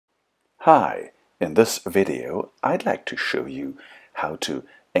Hi, in this video I'd like to show you how to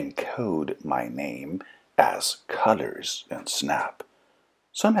encode my name as colors in Snap.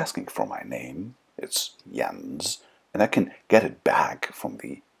 So I'm asking for my name, it's Jens, and I can get it back from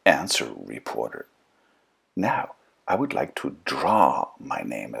the answer reporter. Now I would like to draw my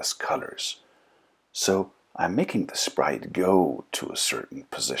name as colors. So I'm making the sprite go to a certain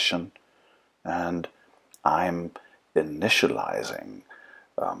position and I'm initializing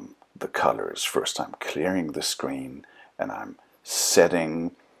the colors. First I'm clearing the screen and I'm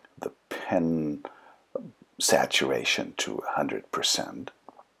setting the pen saturation to 100%.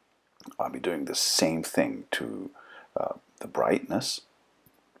 I'll be doing the same thing to the brightness.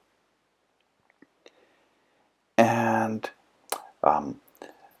 And I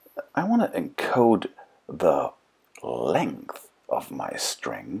want to encode the length of my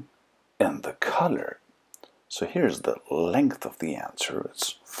string in the color. So here's the length of the answer,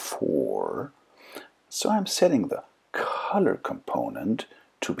 it's 4. So I'm setting the color component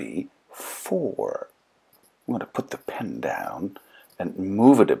to be 4. I'm going to put the pen down and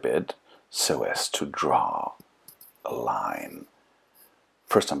move it a bit so as to draw a line.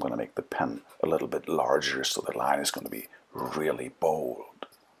 First I'm going to make the pen a little bit larger so the line is going to be really bold.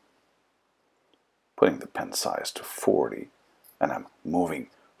 Putting the pen size to 40 and I'm moving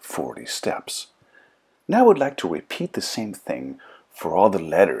 40 steps. Now I would like to repeat the same thing for all the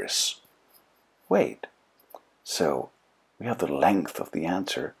letters. Wait, so we have the length of the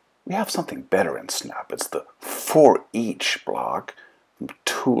answer. We have something better in Snap. It's the for each block from the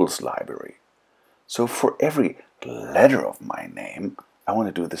Tools library. So for every letter of my name, I want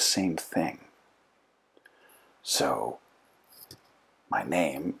to do the same thing. So my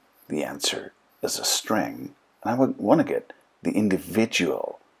name, the answer, is a string, and I want to get the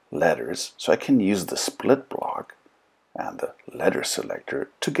individual letters, so I can use the split block and the letter selector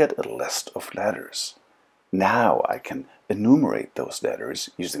to get a list of letters. Now I can enumerate those letters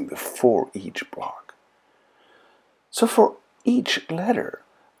using the for each block. So for each letter,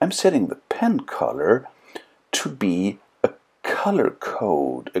 I'm setting the pen color to be a color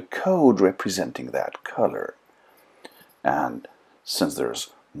code, a code representing that color. And since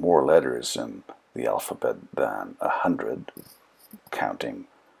there's more letters in the alphabet than 100, counting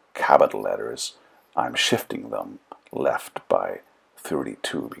capital letters, I'm shifting them left by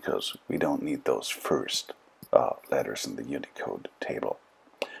 32 because we don't need those first letters in the Unicode table.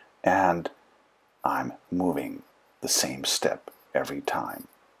 And I'm moving the same step every time.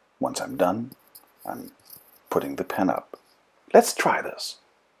 Once I'm done, I'm putting the pen up. Let's try this.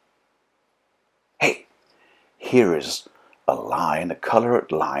 Hey, here is a line, a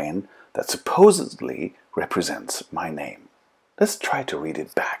colored line that supposedly represents my name. Let's try to read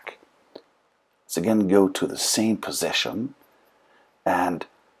it back. Let's again go to the same position and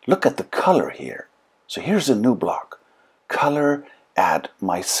look at the color here. So here's a new block. Color add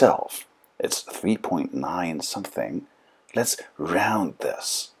myself. It's 3.9 something. Let's round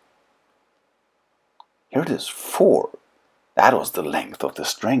this. Here it is, 4. That was the length of the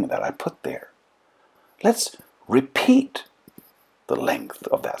string that I put there. Let's repeat the length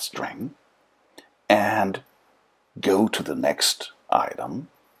of that string and go to the next item,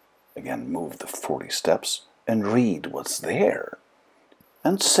 again move the 40 steps and read what's there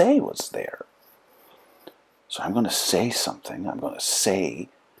and say what's there. So I'm going to say something, I'm going to say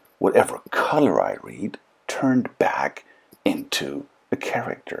whatever color I read turned back into a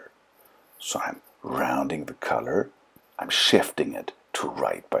character. So I'm rounding the color, I'm shifting it to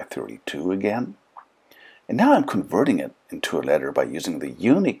right by 32 again, and now I'm converting it into a letter by using the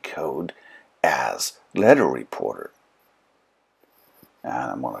Unicode as letter reporter. And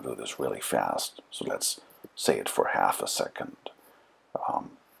I'm going to do this really fast, so let's say it for half a second.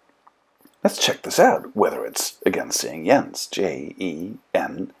 Let's check this out, whether it's, again, saying Jens, J-E-N-S.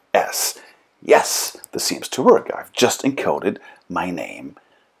 Yes, this seems to work. I've just encoded my name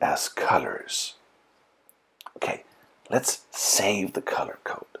as colors. Okay, let's save the color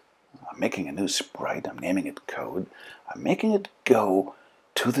code. I'm making a new sprite, I'm naming it code. I'm making it go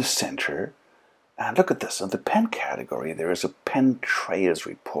to the center. And look at this, in the pen category there is a pen trails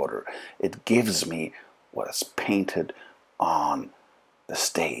reporter. It gives me what is painted on the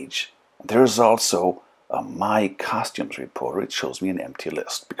stage. There's also a my costumes reporter. It shows me an empty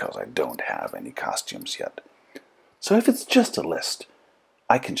list because I don't have any costumes yet. So if it's just a list,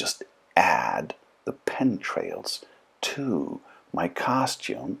 I can just add the pen trails to my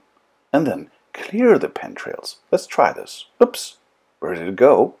costume and then clear the pen trails. Let's try this. Oops, where did it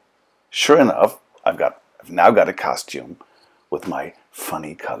go? Sure enough, I've now got a costume with my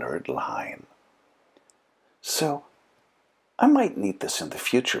funny colored line. So I might need this in the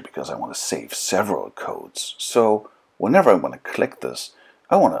future because I want to save several codes. So whenever I want to click this,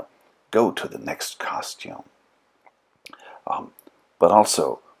 I want to go to the next costume. But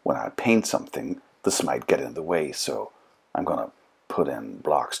also, when I paint something, this might get in the way, so I'm going to put in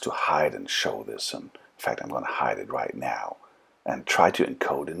blocks to hide and show this. And in fact, I'm going to hide it right now and try to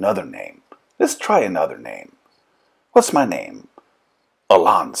encode another name. Let's try another name. What's my name?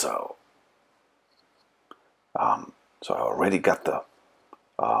 Alonzo. So I already got the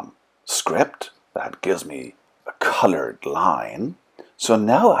script that gives me a colored line. So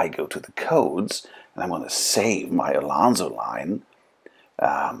now I go to the codes and I'm going to save my Alonzo line.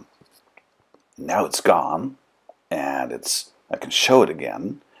 Now it's gone, and I can show it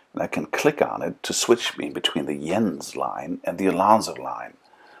again, and I can click on it to switch me between the Jens line and the Alonzo line.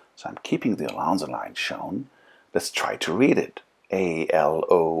 So I'm keeping the Alonzo line shown. Let's try to read it. A-L-O-N-Z-O.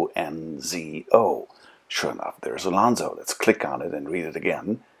 Sure enough, there's Alonzo. Let's click on it and read it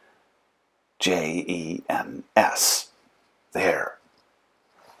again. J-E-N-S. There.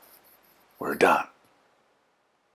 We're done.